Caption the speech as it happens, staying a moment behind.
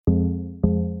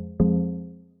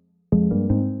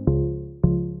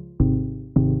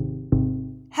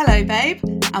Hello, babe,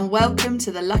 and welcome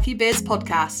to the Lucky Biz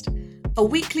podcast, a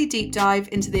weekly deep dive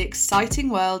into the exciting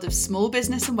world of small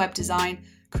business and web design,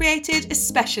 created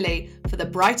especially for the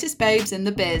brightest babes in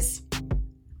the biz.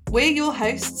 We're your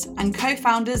hosts and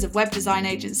co-founders of web design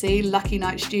agency Lucky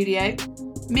Night Studio.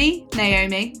 Me,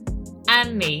 Naomi.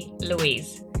 And me,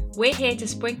 Louise. We're here to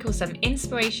sprinkle some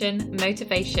inspiration,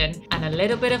 motivation, and a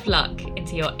little bit of luck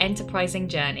into your enterprising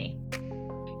journey.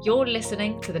 You're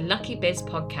listening to the Lucky Biz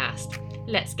podcast.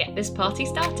 Let's get this party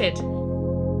started.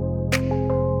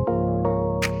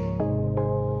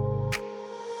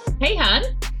 Hey, Han.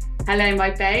 Hello, my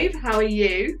babe. How are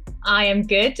you? I am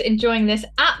good. Enjoying this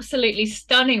absolutely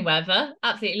stunning weather.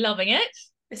 Absolutely loving it.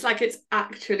 It's like it's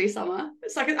actually summer.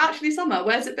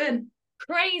 Where's it been?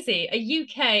 Crazy. A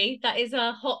UK that is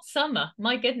a hot summer.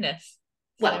 My goodness.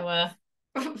 Well,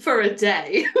 for a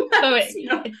day.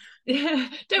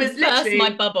 Don't burst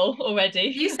my bubble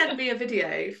already. You sent me a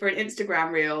video for an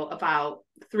Instagram reel about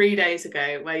 3 days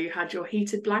ago where you had your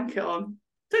heated blanket on.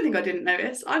 Don't think I didn't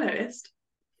notice. I noticed.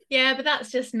 Yeah, but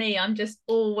that's just me. I'm just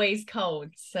always cold.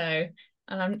 So,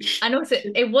 and also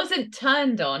it wasn't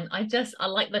turned on. I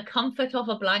like the comfort of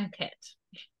a blanket.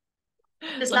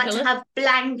 Just like to have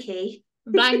blankie.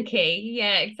 Blankie,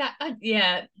 yeah, exactly.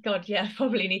 Yeah, God, yeah,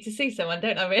 probably need to see someone,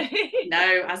 don't I really?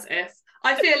 No, as if.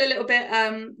 I feel a little bit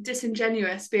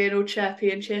disingenuous being all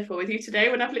chirpy and cheerful with you today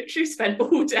when I've literally spent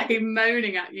all day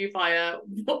moaning at you via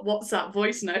WhatsApp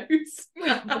voice notes.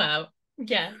 Well,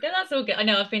 yeah, that's all good. I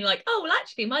know I've been like, oh, well,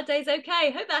 actually, my day's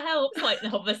okay. Hope that helps. Like,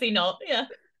 obviously not. Yeah.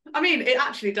 I mean, it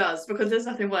actually does, because there's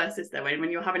nothing worse, is there, when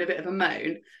you're having a bit of a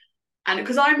moan. And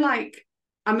because I'm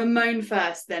a moan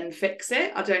first, then fix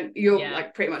it. You're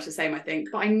like pretty much the same, I think.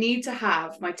 But I need to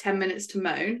have my 10 minutes to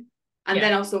moan and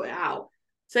then I'll sort it out.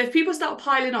 So if people start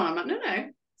piling on, I'm like, no,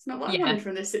 it's not what I wanted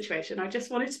from this situation. I just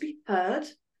wanted to be heard.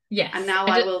 Yes. And now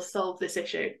I will solve this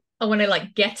issue. I want to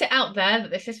get it out there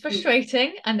that this is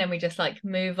frustrating, and then we just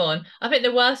move on. I think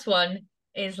the worst one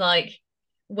is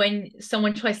when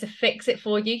someone tries to fix it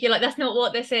for you. You're like, that's not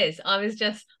what this is. I'm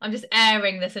just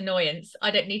airing this annoyance.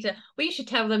 I don't need to. Well, you should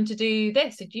tell them to do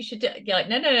this. You should do. You're like,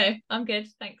 no, I'm good,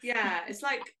 thanks. Yeah, it's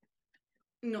like,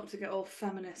 not to get all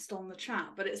feminist on the chat,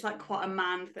 but it's like quite a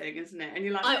man thing, isn't it? And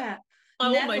you're like, I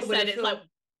almost said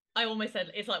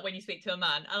it's like when you speak to a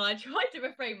man, and I tried to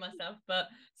refrain myself, but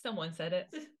someone said it.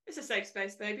 It's a safe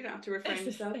space, babe. You don't have to refrain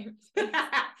yourself. But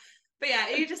yeah,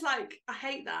 you just I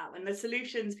hate that when the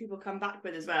solutions people come back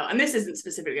with as well. And this isn't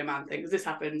specifically a man thing, because this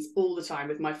happens all the time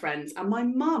with my friends and my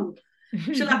mum.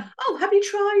 She's like, oh, have you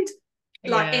tried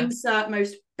insert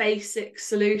most basic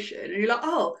solution? And you're like,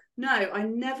 oh, no, I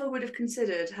never would have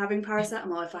considered having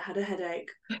paracetamol if I had a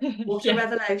headache. What a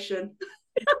revelation.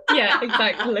 Yeah,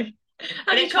 exactly.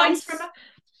 And it comes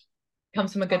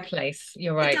from a good place.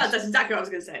 You're right. It does. That's exactly what I was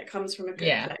going to say. It comes from a good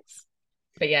place.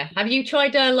 But yeah, have you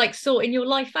tried sorting your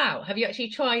life out? Have you actually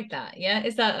tried that? Yeah,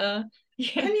 is that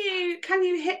Can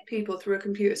you hit people through a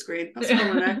computer screen? That's what I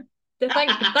want to know.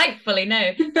 Thankfully,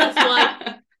 no. That's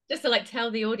why. Just to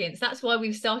tell the audience, that's why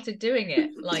we've started doing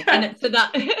it. And for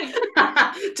that.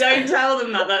 Don't tell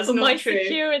them that. That's for not my true.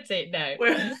 Security, no.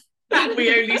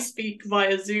 We only speak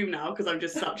via Zoom now because I'm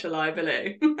just such a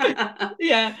liability.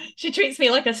 Yeah, she treats me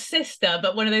like a sister,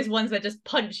 but one of those ones that just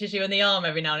punches you in the arm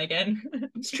every now and again.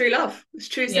 It's true love. It's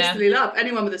true sisterly love.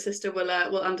 Anyone with a sister will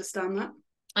understand that.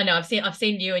 I know. I've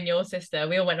seen you and your sister.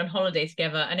 We all went on holiday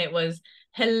together, and it was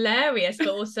hilarious, but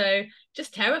also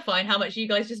just terrifying how much you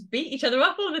guys just beat each other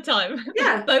up all the time.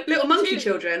 Yeah, both little monkey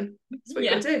children. That's what you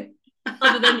gotta do.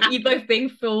 Other than you both being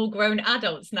full-grown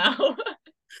adults now.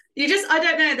 I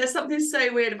don't know, there's something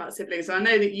so weird about siblings. So I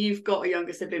know that you've got a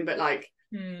younger sibling, but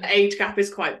the age gap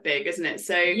is quite big, isn't it?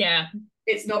 So yeah,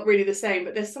 it's not really the same,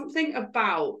 but there's something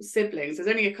about siblings. There's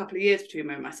only a couple of years between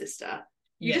me and my sister.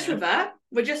 You just revert.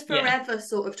 We're just forever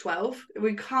sort of 12.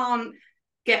 We can't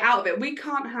get out of it. We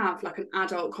can't have an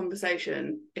adult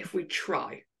conversation if we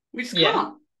try. We just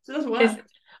can't. So it doesn't work.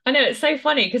 I know, it's so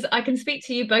funny because I can speak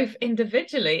to you both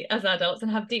individually as adults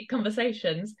and have deep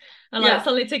conversations, and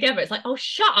suddenly together it's like, oh,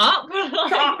 shut up.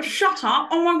 Shut up.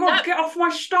 Oh my God, get off my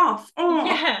stuff. Oh.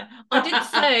 Yeah, I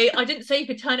didn't say you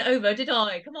could turn it over, did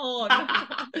I? Come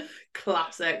on.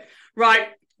 Classic. Right,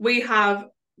 we have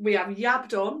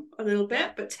yabbed on a little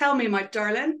bit, but tell me, my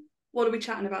darling, what are we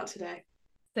chatting about today?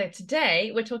 So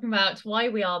today we're talking about why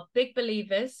we are big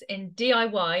believers in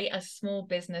DIY as small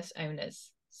business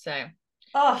owners.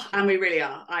 And we really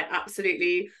are. I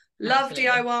absolutely love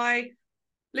DIY.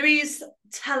 Louise,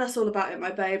 tell us all about it,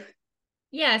 my babe.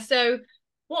 Yeah, so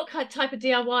what kind type of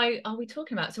DIY are we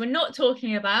talking about? So we're not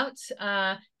talking about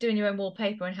doing your own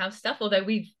wallpaper and house stuff, although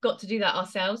we've got to do that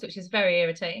ourselves, which is very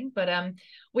irritating. But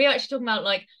we are actually talking about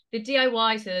like the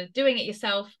DIY, so doing it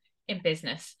yourself in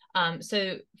business.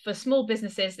 So for small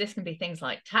businesses, this can be things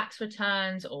like tax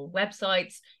returns or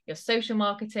websites, your social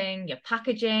marketing, your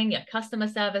packaging, your customer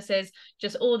services,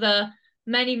 just all the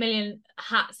many million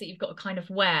hats that you've got to kind of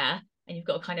wear, and you've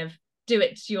got to kind of do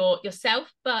it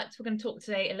yourself. But we're going to talk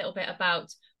today a little bit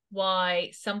about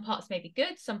why some parts may be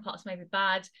good, some parts may be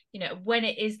bad, you know, when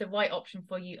it is the right option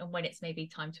for you and when it's maybe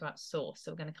time to outsource.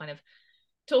 So we're going to kind of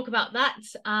talk about that.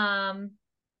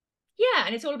 Yeah,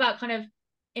 and it's all about kind of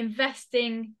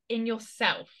investing in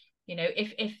yourself. You know,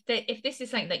 if this is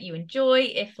something that you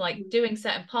enjoy, if like doing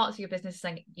certain parts of your business is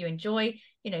something you enjoy,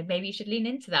 you know, maybe you should lean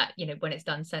into that, you know, when it's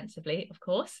done sensibly, of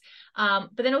course. But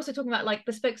then also talking about like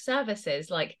bespoke services,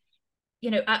 like, you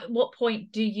know, at what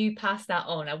point do you pass that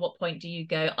on? At what point do you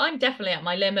go, I'm definitely at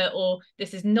my limit, or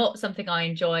this is not something I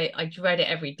enjoy, I dread it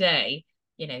every day?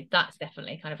 You know, that's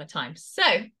definitely kind of a time. So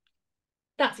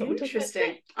that's what we're talking about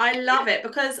today. I love it,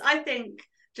 because I think,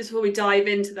 just before we dive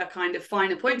into the kind of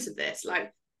finer points of this,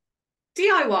 like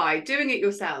DIY, doing it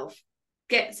yourself,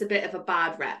 gets a bit of a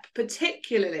bad rep,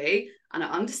 particularly, and I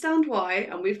understand why,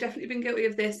 and we've definitely been guilty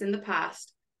of this in the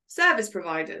past, service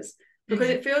providers, because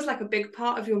it feels like a big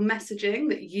part of your messaging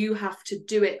that you have to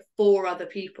do it for other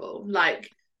people. Like,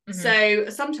 so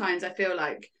sometimes I feel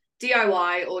like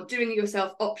DIY or doing it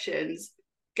yourself options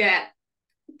get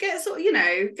sort of, you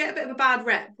know, get a bit of a bad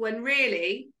rep, when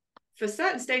really for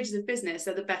certain stages of business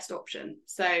they're the best option.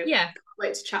 So yeah, can't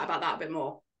wait to chat about that a bit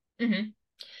more.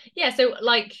 Yeah, so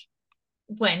like,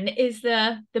 when is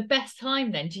the best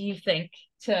time then, do you think,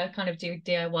 to kind of do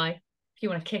DIY? If you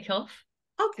want to kick off.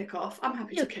 I'll kick off. I'm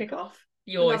happy to kick off.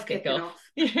 You always kick off.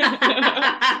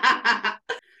 Yeah,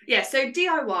 so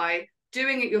DIY,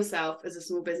 doing it yourself as a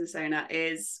small business owner,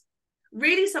 is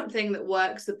really something that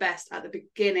works the best at the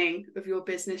beginning of your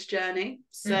business journey.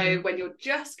 So when you're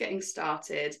just getting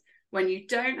started, when you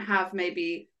don't have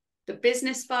maybe the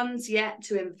business funds yet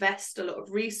to invest a lot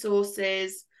of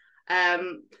resources,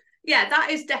 yeah, that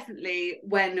is definitely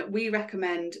when we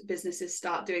recommend businesses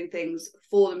start doing things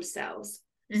for themselves.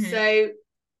 So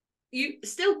you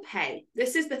still pay.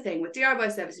 This is the thing with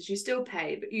DIY services, you still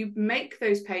pay, but you make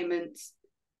those payments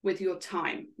with your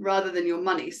time rather than your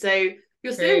money. So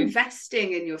you're still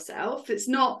investing in yourself. It's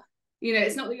not, you know,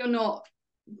 it's not that you're not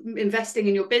investing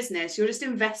in your business, you're just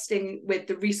investing with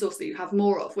the resource that you have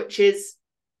more of, which is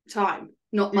time,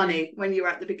 not money, when you're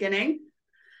at the beginning.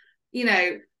 You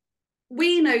know,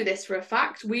 we know this for a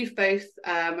fact. We've both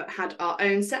had our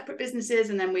own separate businesses,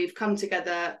 and then we've come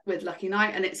together with Lucky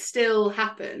Night, and it's still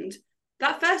happened.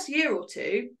 That first year or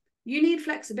two, you need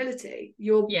flexibility.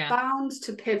 You're bound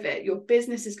to pivot. Your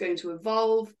business is going to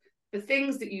evolve. The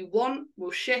things that you want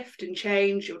will shift and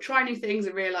change. You'll try new things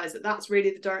and realize that that's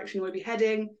really the direction you want to be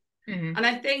heading. And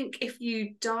I think if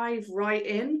you dive right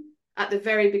in at the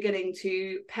very beginning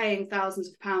to paying thousands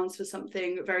of pounds for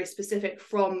something very specific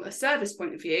from a service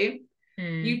point of view,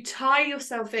 you tie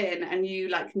yourself in, and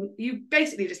you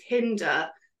basically just hinder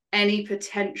any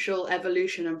potential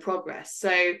evolution and progress.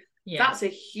 So that's a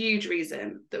huge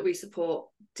reason that we support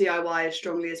DIY as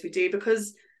strongly as we do,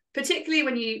 because particularly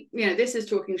when you know, this is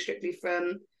talking strictly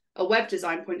from a web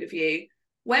design point of view,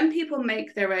 when people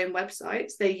make their own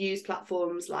websites, they use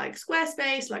platforms like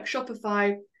Squarespace, like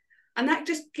Shopify, and that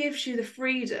just gives you the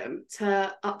freedom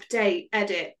to update,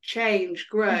 edit, change,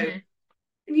 grow.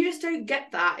 And you just don't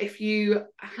get that if you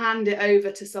hand it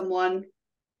over to someone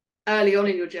early on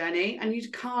in your journey, and you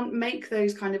can't make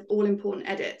those kind of all-important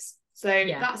edits. So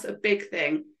that's a big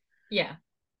thing.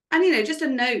 And, you know, just a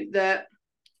note that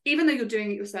even though you're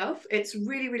doing it yourself, it's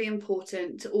really, really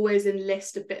important to always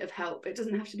enlist a bit of help. It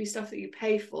doesn't have to be stuff that you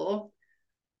pay for,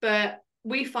 but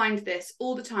we find this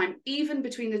all the time, even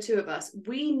between the two of us.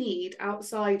 We need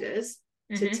outsiders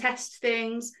to test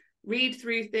things, read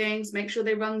through things, make sure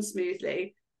they run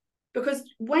smoothly. Because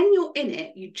when you're in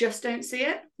it, you just don't see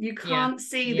it. You can't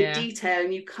see the detail,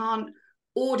 and you can't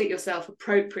audit yourself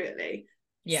appropriately.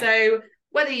 So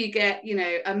whether you get, you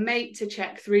know, a mate to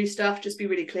check through stuff, just be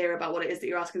really clear about what it is that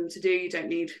you're asking them to do. You don't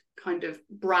need kind of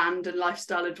brand and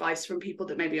lifestyle advice from people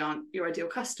that maybe aren't your ideal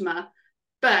customer.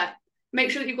 But make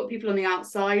sure that you've got people on the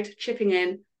outside chipping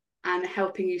in and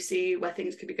helping you see where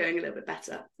things could be going a little bit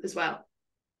better as well.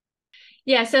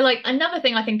 Yeah, so like another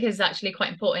thing I think is actually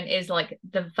quite important is like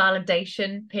the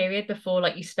validation period before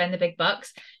like you spend the big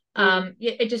bucks.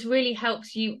 It just really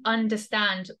helps you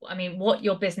understand, I mean, what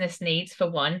your business needs for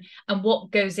one, and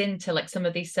what goes into like some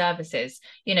of these services,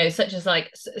 such as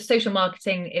like social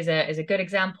marketing is a good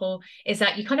example, is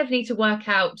that you kind of need to work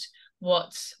out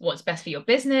what's best for your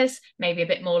business, maybe a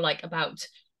bit more like about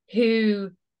who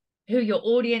your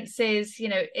audience is.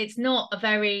 It's not a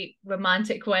very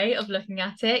romantic way of looking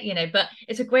at it, but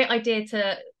it's a great idea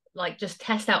to like just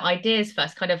test out ideas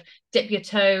first, kind of dip your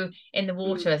toe in the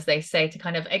water, as they say, to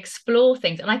kind of explore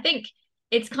things. And I think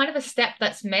it's kind of a step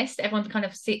that's missed. Everyone kind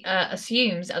of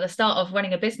assumes at the start of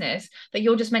running a business that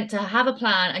you're just meant to have a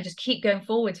plan and just keep going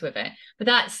forwards with it. But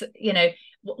that's,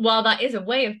 while that is a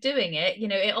way of doing it,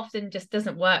 it often just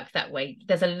doesn't work that way.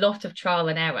 There's a lot of trial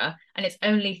and error, and it's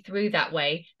only through that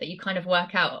way that you kind of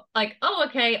work out like, oh,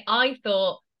 okay, I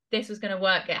thought this was going to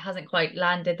work. It hasn't quite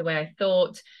landed the way I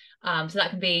thought. So that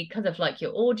can be kind of like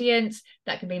your audience,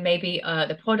 that can be maybe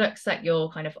the products that you're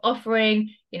kind of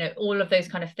offering, all of those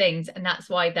kind of things. And that's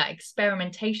why that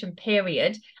experimentation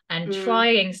period and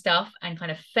trying stuff and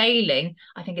kind of failing,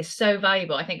 I think, is so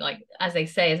valuable. I think, like, as they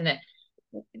say, isn't it,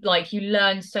 like you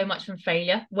learn so much from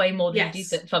failure, way more than you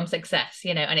do from success,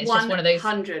 and it's 100%, just one of those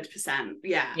 100%.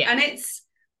 Yeah. And it's,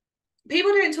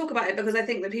 people don't talk about it because I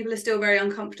think that people are still very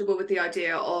uncomfortable with the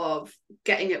idea of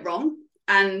getting it wrong.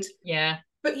 And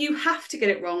but you have to get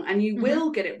it wrong, and you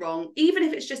will get it wrong, even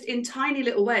if it's just in tiny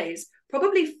little ways,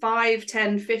 probably 5,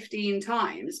 10, 15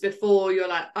 times before you're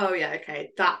like, oh yeah, okay,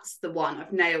 that's the one,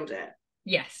 I've nailed it.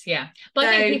 Yes, yeah. But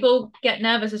I think people get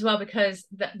nervous as well because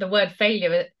the word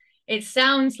failure, it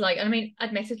sounds like, I mean,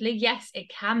 admittedly, yes, it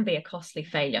can be a costly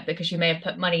failure because you may have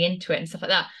put money into it and stuff like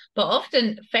that. But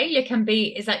often failure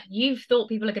is that you've thought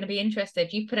people are going to be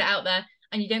interested, you put it out there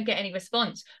and you don't get any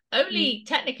response. Only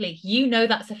technically,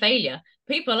 that's a failure.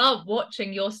 People are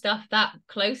watching your stuff that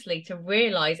closely to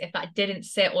realize if that didn't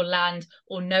sit or land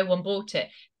or no one bought it,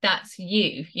 that's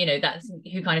you, that's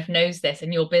who kind of knows this,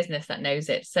 and your business that knows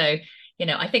it. So,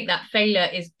 I think that failure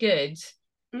is good.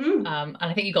 And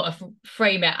I think you've got to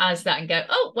frame it as that and go,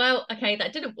 oh, well, okay,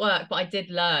 that didn't work, but I did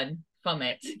learn from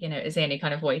it, is the only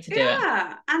kind of way to do it.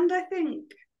 Yeah. And I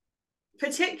think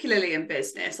particularly in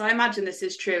business, I imagine this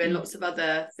is true in lots of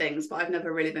other things, but I've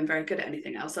never really been very good at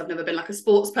anything else. I've never been like a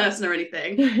sports person or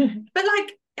anything. But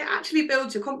like, it actually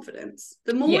builds your confidence.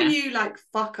 The more you like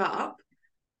fuck up,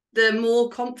 the more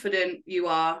confident you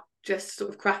are just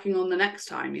sort of cracking on the next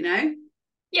time,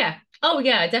 Yeah. Oh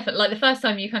yeah, definitely. Like the first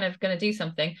time you're kind of going to do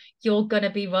something, you're going to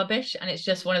be rubbish, and it's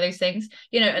just one of those things,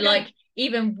 like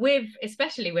even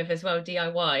especially with as well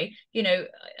DIY,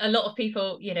 a lot of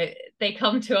people, they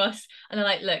come to us and they're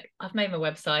like, look, I've made my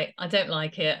website, I don't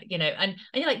like it, and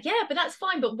you're like, yeah, but that's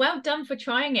fine, but well done for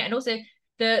trying it. And also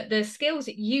the skills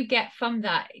that you get from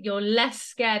that, you're less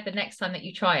scared the next time that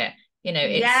you try it.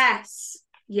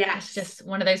 It's just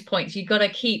one of those points. You've got to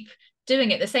keep doing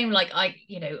it. The same, like I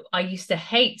used to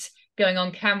hate going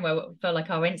on camera for like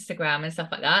our Instagram and stuff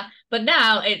like that, but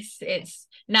now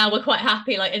now we're quite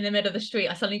happy. Like in the middle of the street,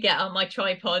 I suddenly get on my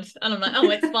tripod and I'm like, oh,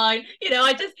 it's fine.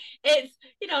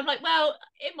 I'm like, well,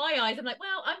 in my eyes, I'm like,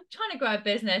 well, I'm trying to grow a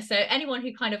business, so anyone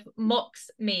who kind of mocks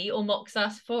me or mocks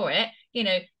us for it,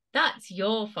 that's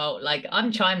your fault. Like,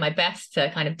 I'm trying my best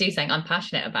to kind of do something I'm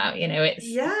passionate about,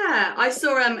 I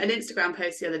saw an Instagram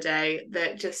post the other day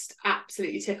that just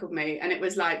absolutely tickled me, and it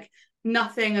was like,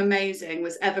 nothing amazing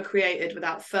was ever created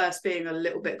without first being a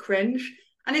little bit cringe.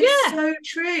 And it's so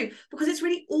true, because it's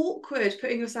really awkward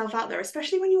putting yourself out there,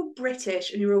 especially when you're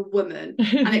British and you're a woman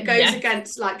and it goes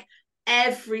against like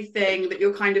everything that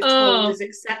you're kind of told is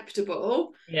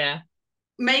acceptable.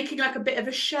 Making like a bit of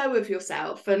a show of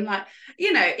yourself, and like,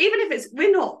 even if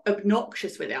we're not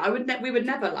obnoxious with it, we would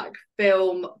never like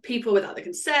film people without the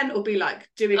consent or be like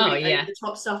doing really over the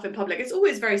top stuff in public. It's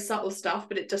always very subtle stuff,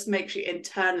 but it just makes you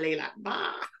internally like,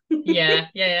 bah. yeah.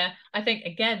 I think,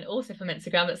 again, also from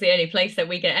Instagram, that's the only place that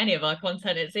we get any of our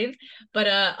content, it seems. But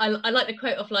I like the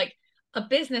quote of like, a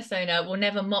business owner will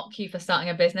never mock you for starting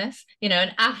a business.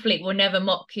 An athlete will never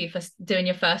mock you for doing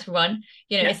your first run.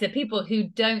 It's the people who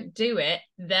don't do it,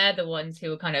 they're the ones who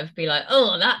will kind of be like,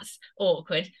 oh, that's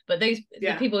awkward. But the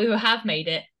people who have made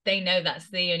it, they know that's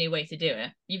the only way to do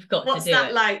it. You've got to do it. What's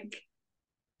that like?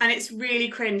 And it's really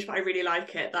cringe, but I really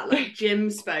like it. That like gym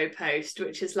spo post,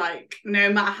 which is like, no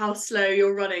matter how slow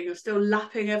you're running, you're still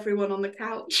lapping everyone on the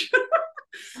couch.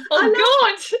 Oh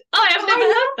God, I have never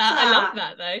heard that. I love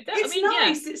that though. It's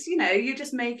nice. It's, you're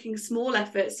just making small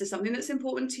efforts to something that's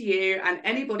important to you, and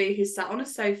anybody who's sat on a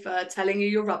sofa telling you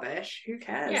you're rubbish, who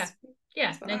cares?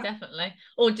 Definitely.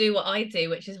 Or do what I do,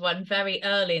 which is run very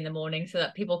early in the morning so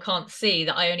that people can't see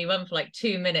that I only run for like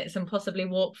 2 minutes and possibly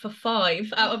walk for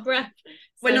 5 out of breath.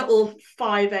 we're not all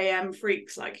 5 a.m.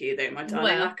 freaks like you, though, my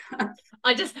darling. Well,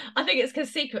 I think it's because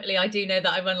secretly I do know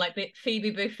that I run like the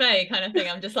Phoebe Buffet kind of thing.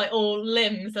 I'm just like all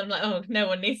limbs. I'm like, oh, no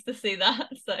one needs to see that.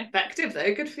 So effective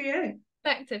though, good for you.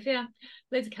 Effective, yeah.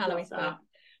 Loads of calories burnt.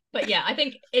 But yeah, I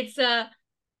think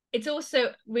it's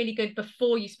also really good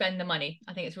before you spend the money.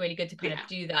 I think it's really good to kind of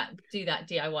do that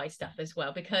DIY stuff as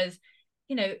well, because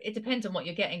it depends on what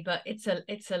you're getting, but it's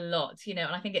a lot, and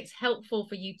I think it's helpful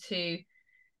for you to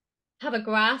have a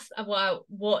grasp about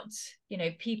what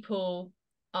people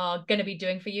are going to be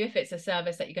doing for you if it's a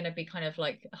service that you're going to be kind of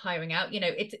like hiring out.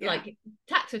 Like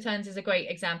tax returns is a great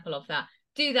example of that.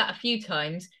 Do that a few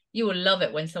times, you will love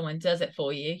it when someone does it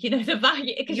for you. The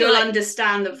value, because you'll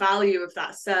understand the value of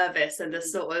that service and the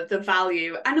sort of the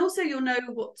value, and also you'll know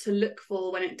what to look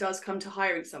for when it does come to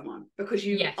hiring someone, because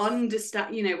you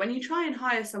understand, when you try and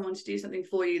hire someone to do something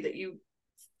for you that you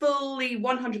fully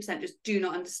 100% just do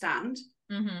not understand,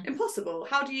 impossible.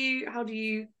 How do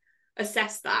you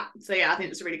assess that? So I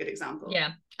think it's a really good example.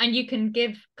 And you can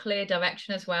give clear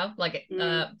direction as well, like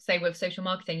say with social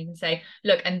marketing, you can say,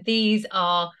 look, and these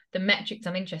are the metrics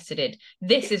I'm interested in,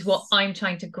 this is what I'm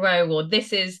trying to grow, or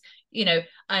this is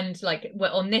and like we're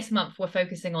on this month we're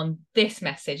focusing on this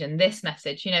message and this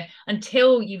message,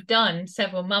 until you've done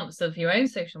several months of your own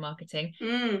social marketing.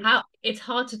 How it's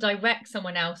hard to direct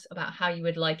someone else about how you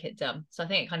would like it done. So I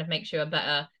think it kind of makes you a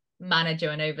better manager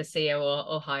and overseer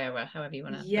or hirer, however you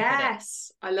want to look at it.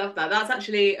 I love that. That's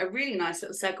actually a really nice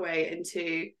little segue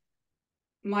into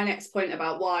my next point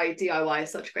about why DIY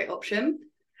is such a great option.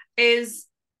 Is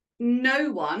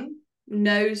no one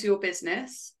knows your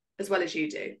business as well as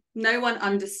you do. No one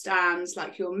understands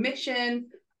like your mission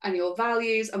and your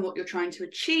values and what you're trying to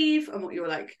achieve and what your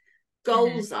like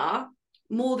goals are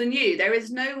more than you. There is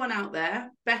no one out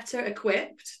there better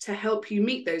equipped to help you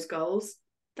meet those goals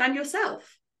than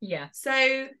yourself.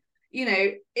 So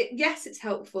yes, it's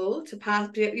helpful to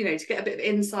to get a bit of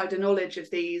insider knowledge of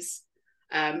these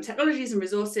technologies and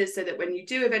resources, so that when you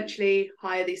do eventually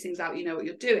hire these things out, you know what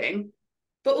you're doing.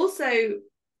 But also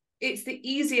it's the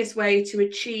easiest way to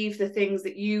achieve the things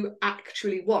that you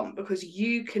actually want, because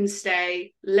you can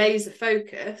stay laser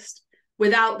focused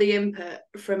without the input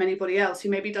from anybody else who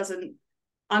maybe doesn't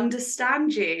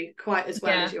understand you quite as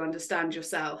well as you understand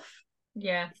yourself.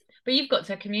 But you've got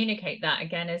to communicate that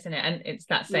again, isn't it? And it's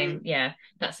that same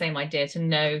that same idea, to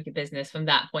know your business from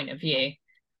that point of view.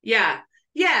 And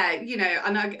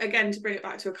again, to bring it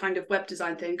back to a kind of web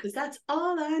design thing, because that's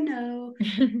all I know,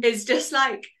 is just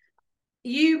like,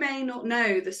 you may not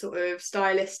know the sort of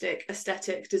stylistic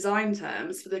aesthetic design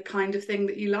terms for the kind of thing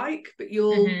that you like, but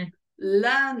you'll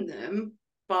learn them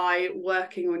by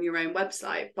working on your own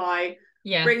website, by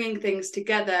bringing things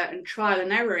together and trial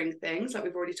and erroring things like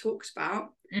we've already talked about.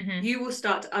 You will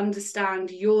start to understand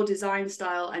your design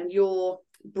style and your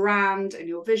brand and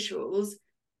your visuals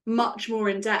much more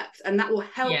in depth, and that will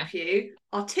help you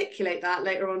articulate that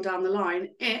later on down the line,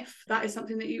 if that is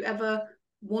something that you ever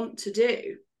want to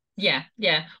do.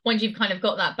 Once you've kind of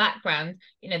got that background,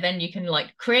 then you can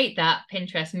like create that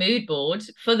Pinterest mood board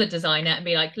for the designer and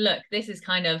be like, look, this is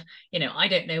kind of, I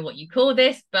don't know what you call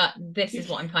this, but this is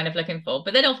what I'm kind of looking for.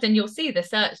 But then often you'll see the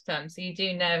search term, so you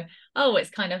do know, oh, it's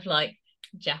kind of like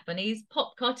Japanese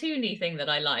pop cartoony thing that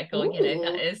I like, or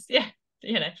that is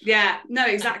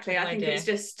exactly.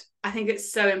 I think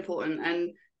it's so important,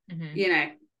 and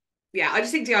I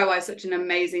just think DIY is such an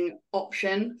amazing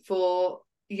option for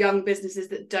young businesses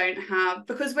that don't have,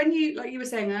 because when you, like you were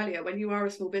saying earlier, when you are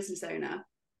a small business owner,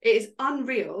 it is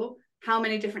unreal how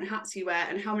many different hats you wear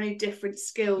and how many different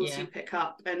skills you pick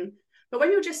up. But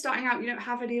when you're just starting out, you don't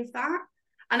have any of that.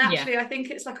 And actually I think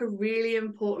it's like a really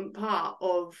important part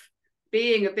of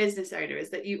being a business owner, is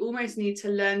that you almost need to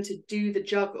learn to do the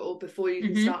juggle before you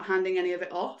can start handing any of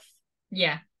it off.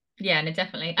 No,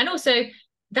 definitely. And also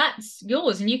that's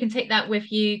yours, and you can take that with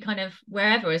you kind of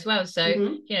wherever as well.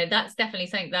 So that's definitely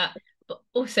something that, but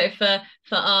also for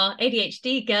our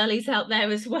ADHD girlies out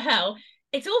there as well,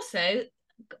 it's also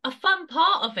a fun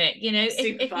part of it.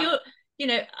 If you're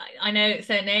I know,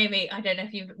 so Naomi, I don't know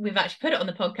if we've actually put it on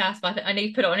the podcast, but I know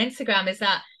you put it on Instagram, is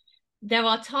that there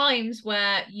are times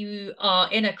where you are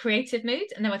in a creative mood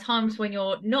and there are times when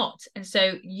you're not. And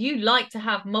so you like to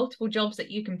have multiple jobs that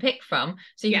you can pick from.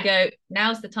 So you can go,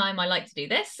 now's the time I like to do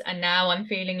this. And now I'm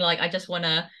feeling like I just want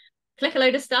to click a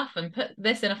load of stuff and put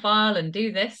this in a file and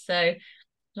do this. So I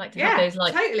like to have those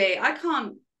like... Totally. I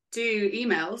can't do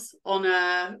emails on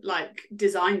a like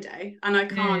design day, and I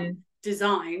can't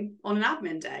design on an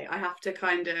admin day. I have to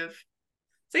kind of...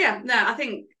 I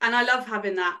think, and I love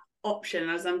having that option,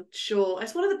 as I'm sure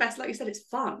it's one of the best, like you said, it's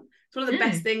fun. It's one of the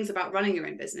best things about running your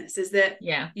own business, is that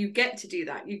you get to do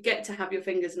that. You get to have your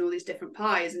fingers in all these different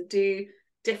pies and do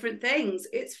different things.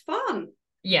 It's fun.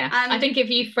 Yeah. And I think if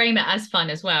you frame it as fun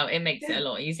as well, it makes it a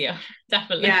lot easier.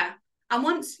 Definitely. Yeah. And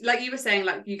once, like you were saying,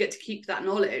 like you get to keep that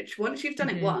knowledge. Once you've done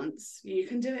it once, you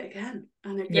can do it again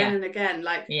and again and again.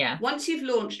 Like once you've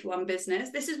launched one business,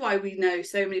 this is why we know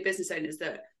so many business owners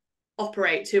that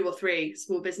operate 2 or 3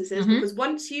 small businesses, because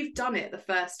once you've done it the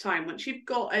first time, once you've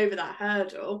got over that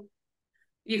hurdle,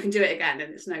 you can do it again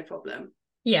and it's no problem.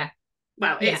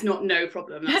 Well, it's not no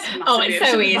problem. That's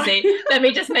it's so easy. Let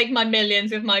me just make my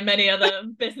millions with my many other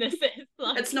businesses.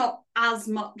 Like, it's not as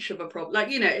much of a problem. Like,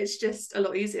 it's just a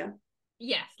lot easier.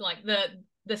 Yes, like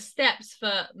the steps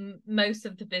for most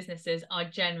of the businesses are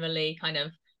generally kind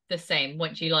of the same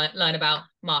once you learn about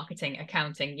marketing,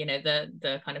 accounting,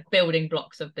 the kind of building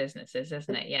blocks of businesses,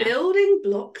 isn't it? Yeah, building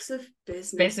blocks of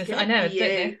business. I know. Don't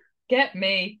know. Get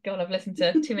me. God, I've listened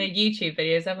to too many YouTube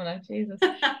videos, haven't I? Jesus.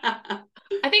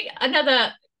 I think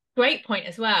another great point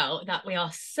as well that we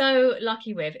are so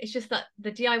lucky with is just that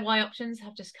the DIY options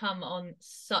have just come on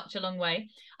such a long way.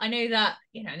 I know that,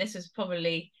 and this was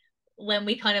probably when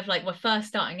we kind of like were first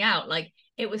starting out, like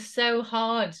it was so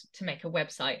hard to make a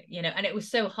website, and it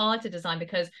was so hard to design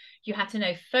because you had to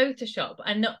know Photoshop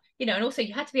and not, and also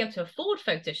you had to be able to afford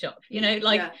Photoshop,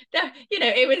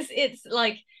 it's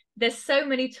like there's so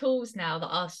many tools now that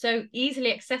are so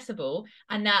easily accessible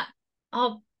and that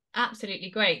are absolutely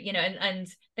great, and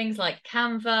things like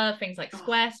Canva, things like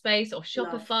Squarespace or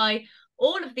Shopify,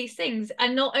 all of these things.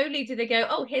 And not only do they go,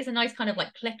 oh, here's a nice kind of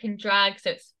like click and drag,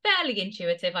 so it's fairly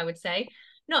intuitive, I would say.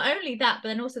 Not only that, but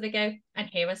then also they go, and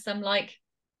here are some like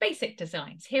basic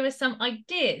designs, here are some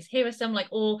ideas, here are some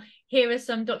here is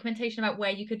some documentation about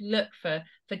where you could look for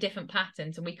different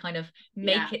patterns, and we kind of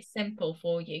make it simple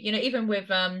for you, even with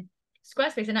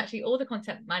Squarespace and actually all the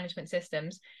content management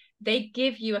systems, they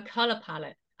give you a color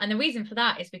palette. And the reason for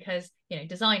that is because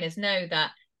designers know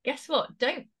that, guess what,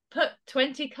 don't put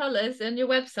 20 colors on your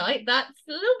website, that's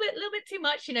a little bit too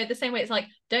much. The same way it's like,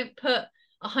 don't put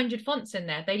 100 fonts in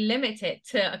there. They limit it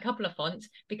to a couple of fonts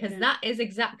because that is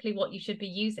exactly what you should be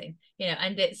using,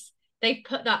 and they've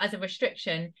put that as a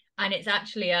restriction, and it's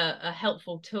actually a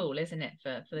helpful tool, isn't it,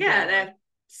 for the DIY? They're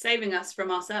saving us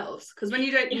from ourselves, because when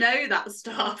you don't know that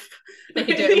stuff, they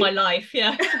could do it in my life.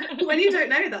 When you don't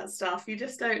know that stuff, you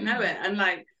just don't know it. And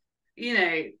like,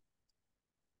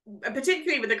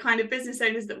 particularly with the kind of business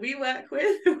owners that we work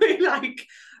with, we're like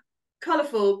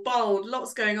colourful, bold,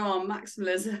 lots going on,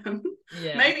 maximalism.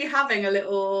 Maybe having a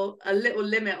little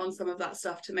limit on some of that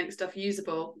stuff to make stuff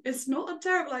usable, it's not a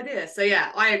terrible idea. So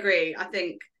I agree. I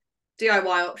think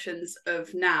DIY options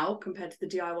of now compared to the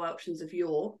DIY options of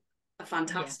yore are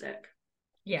fantastic.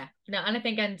 No, and I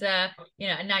think and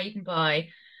now you can buy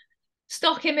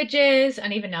stock images,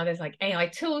 and even now there's like AI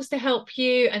tools to help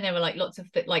you, and there were like lots of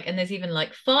and there's even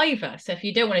like Fiverr, so if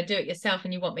you don't want to do it yourself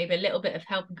and you want maybe a little bit of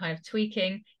help and kind of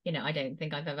tweaking, I don't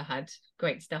think I've ever had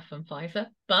great stuff on Fiverr,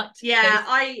 but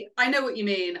I know what you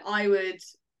mean. I would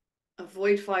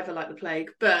avoid Fiverr like the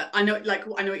plague, but I know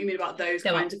what you mean about those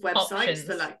kinds of websites.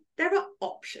 There are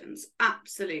options,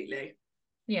 absolutely.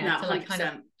 To like 100%. Kind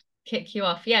of kick you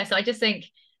off. So I just think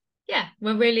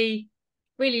we're really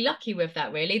lucky with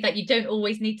that, really, that you don't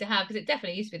always need to have, because it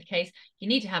definitely used to be the case, you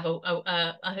need to have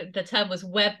the term was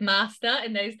webmaster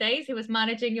in those days, who was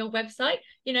managing your website,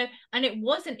 and it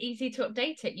wasn't easy to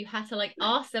update it. You had to like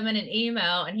ask them in an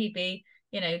email, and he'd be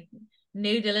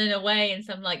noodling away in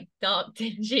some like dark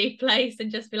dingy place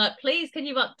and just be like, please can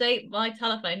you update my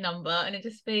telephone number, and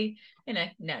it'd just be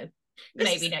no,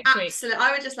 maybe next week.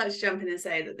 I would just like to jump in and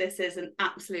say that this is an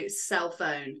absolute cell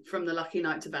phone from the Lucky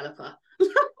Night developer.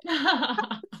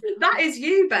 That is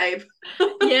you, babe.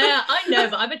 I know,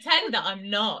 but I pretend that I'm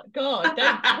not. God,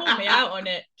 don't call me out on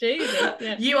it. Jesus.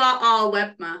 You are our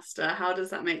webmaster. How does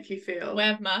that make you feel?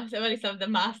 Webmaster. Well, at least I'm the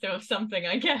master of something,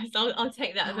 I guess. I'll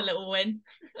take that as a little win.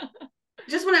 I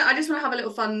just want to have a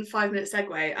little fun 5-minute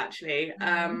segue, actually.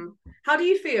 How do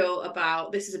you feel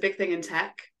about, this is a big thing in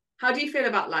tech, how do you feel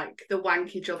about like the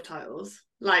wanky job titles?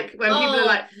 Like when people are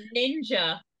like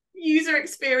ninja, user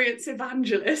experience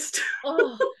evangelist,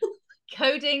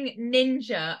 coding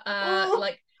ninja,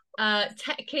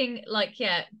 teching,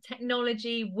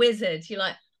 technology wizard. You're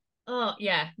like,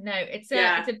 it's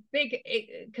a big,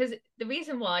 because the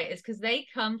reason why is because they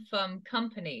come from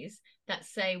companies that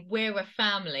say we're a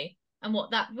family, and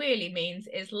what that really means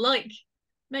is, like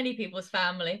many people's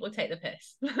family, will take the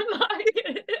piss.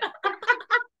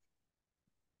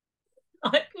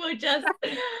 We'll just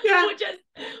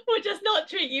not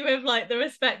treat you with like the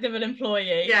respect of an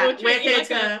employee. We're here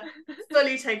to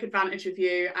fully take advantage of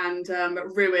you and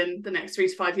ruin the next 3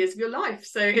 to 5 years of your life.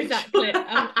 So exactly.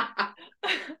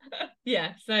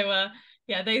 Yeah. So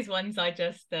yeah, those ones I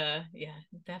just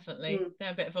definitely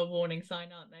they're a bit of a warning sign,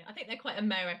 aren't they? I think they're quite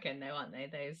American though, aren't they?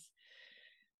 Those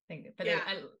things, but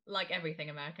like everything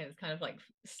American, it's kind of like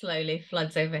slowly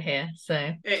floods over here.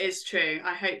 So it is true.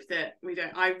 I hope that we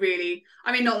don't. I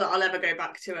mean, not that I'll ever go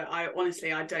back to it. I honestly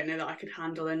don't know that I could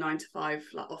handle a 9 to 5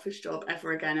 like office job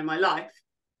ever again in my life.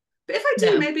 But if I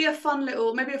do, maybe a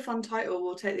fun title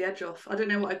will take the edge off. I don't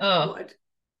know what I'd.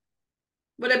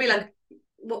 Would I be like?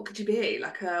 What could you be?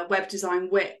 Like a web design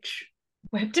witch?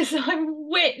 Web design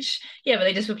witch? Yeah, but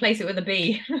they just replace it with a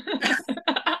B.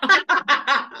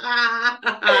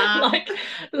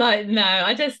 like no.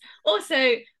 I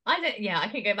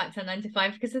can go back to 9 to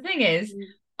 5 because the thing is,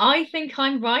 I think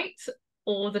I'm right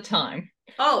all the time.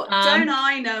 Oh, don't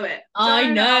I know it?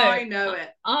 I know it.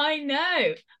 I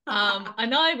know.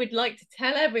 And I would like to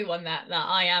tell everyone that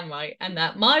I am right and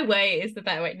that my way is the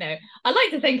better way. No, I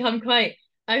like to think I'm quite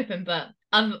open, but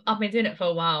I've been doing it for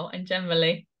a while, and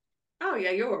generally. Oh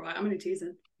yeah, you're all right. I'm only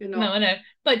teasing. You're not. No, I know,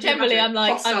 but generally I'm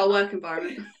like hostile work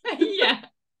environment. Yeah.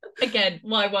 Again,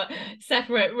 why what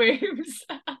separate rooms,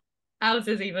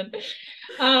 houses even.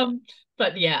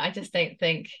 But yeah, I just don't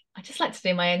think. I just like to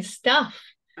do my own stuff.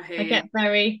 I get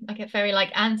very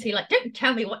like anti, like, don't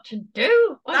tell me what to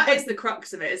do. That is the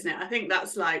crux of it, isn't it? I think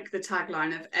that's like the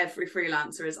tagline of every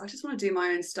freelancer is I just want to do my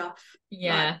own stuff.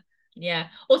 Yeah. Yeah.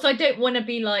 Also, I don't want to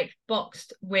be like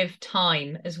boxed with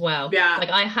time as well. Yeah. Like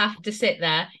I have to sit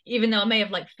there, even though I may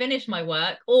have like finished my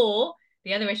work. Or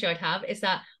the other issue I'd have is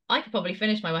that I could probably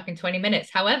finish my work in 20 minutes.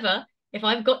 However, if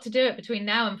I've got to do it between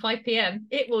now and 5 p.m,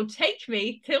 it will take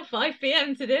me till 5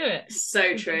 p.m. to do it.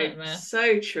 So true.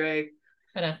 So true.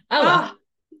 But gone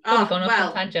off on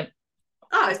a tangent.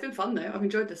 It's been fun though. I've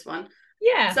enjoyed this one.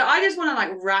 Yeah. So I just want to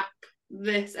like wrap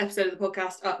this episode of the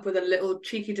podcast up with a little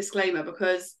cheeky disclaimer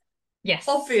because yes,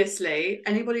 obviously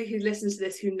anybody who listens to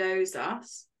this who knows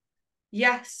us,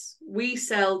 yes, we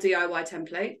sell DIY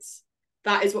templates.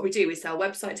 That is what we do. We sell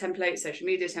website templates, social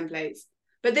media templates.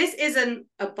 But this isn't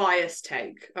a biased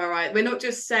take, all right? We're not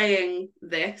just saying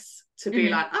this to be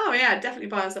like, oh yeah, definitely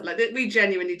buy us something like this. We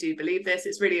genuinely do believe this.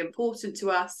 It's really important to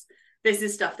us. This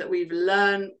is stuff that we've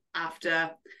learned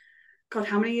after, God,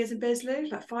 how many years in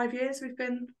BizLou? Like 5 years we've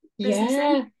been businessing?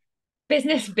 Yeah.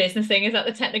 Businessing, is that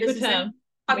the technical term?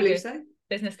 I believe so.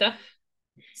 Business stuff.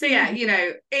 So yeah, you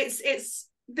know, this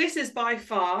is by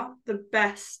far the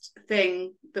best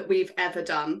thing that we've ever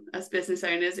done as business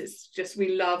owners. It's just,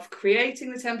 we love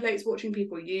creating the templates, watching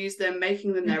people use them,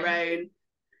 making them their own.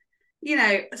 You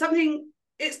know,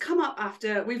 it's come up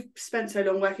after we've spent so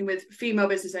long working with female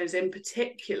business owners in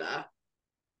particular.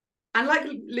 And like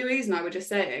Louise and I were just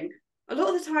saying, a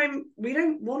lot of the time we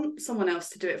don't want someone else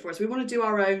to do it for us. We want to do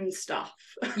our own stuff.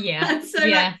 Yeah. So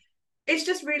like, it's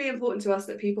just really important to us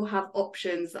that people have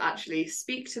options that actually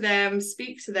speak to them,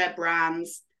 speak to their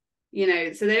brands, you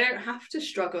know, so they don't have to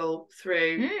struggle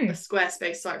through a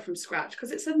Squarespace site from scratch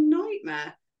because it's a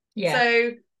nightmare. Yeah.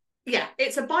 So yeah,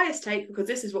 it's a biased take because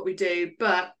this is what we do,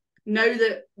 but know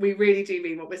that we really do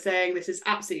mean what we're saying. This is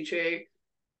absolutely true.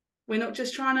 We're not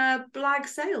just trying to blag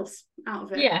sales out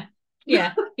of it.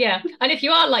 Yeah. And if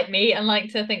you are like me and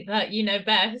like to think that you know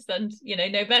best and you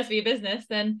know best for your business,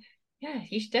 then yeah,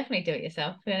 you should definitely do it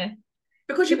yourself. Yeah,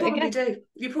 because you probably do.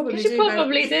 You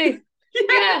probably do.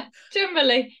 Yeah,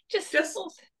 generally, just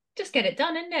get it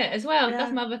done, isn't it? As well,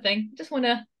 that's my other thing. Just want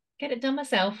to get it done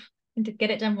myself and to get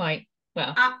it done right.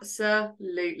 Well,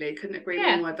 absolutely, couldn't agree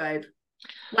more, my babe.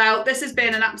 Well, this has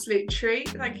been an absolute treat.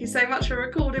 Thank you so much for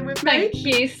recording with me. Thank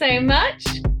you so much.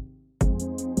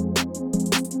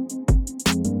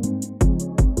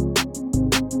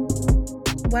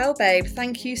 Well, babe,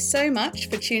 thank you so much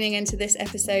for tuning into this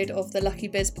episode of the Lucky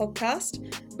Biz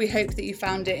podcast. We hope that you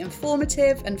found it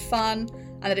informative and fun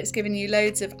and that it's given you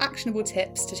loads of actionable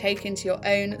tips to take into your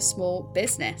own small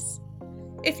business.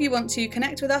 If you want to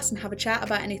connect with us and have a chat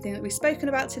about anything that we've spoken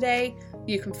about today,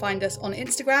 you can find us on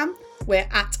Instagram. We're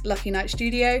at Lucky Night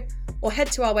Studio, or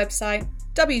head to our website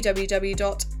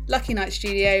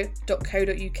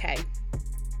www.luckynightstudio.co.uk.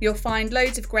 You'll find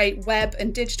loads of great web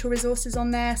and digital resources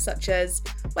on there, such as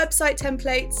website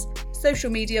templates, social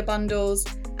media bundles,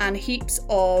 and heaps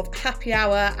of happy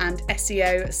hour and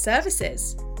SEO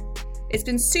services. It's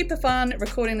been super fun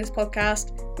recording this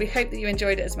podcast. We hope that you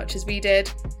enjoyed it as much as we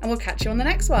did, and we'll catch you on the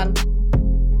next one.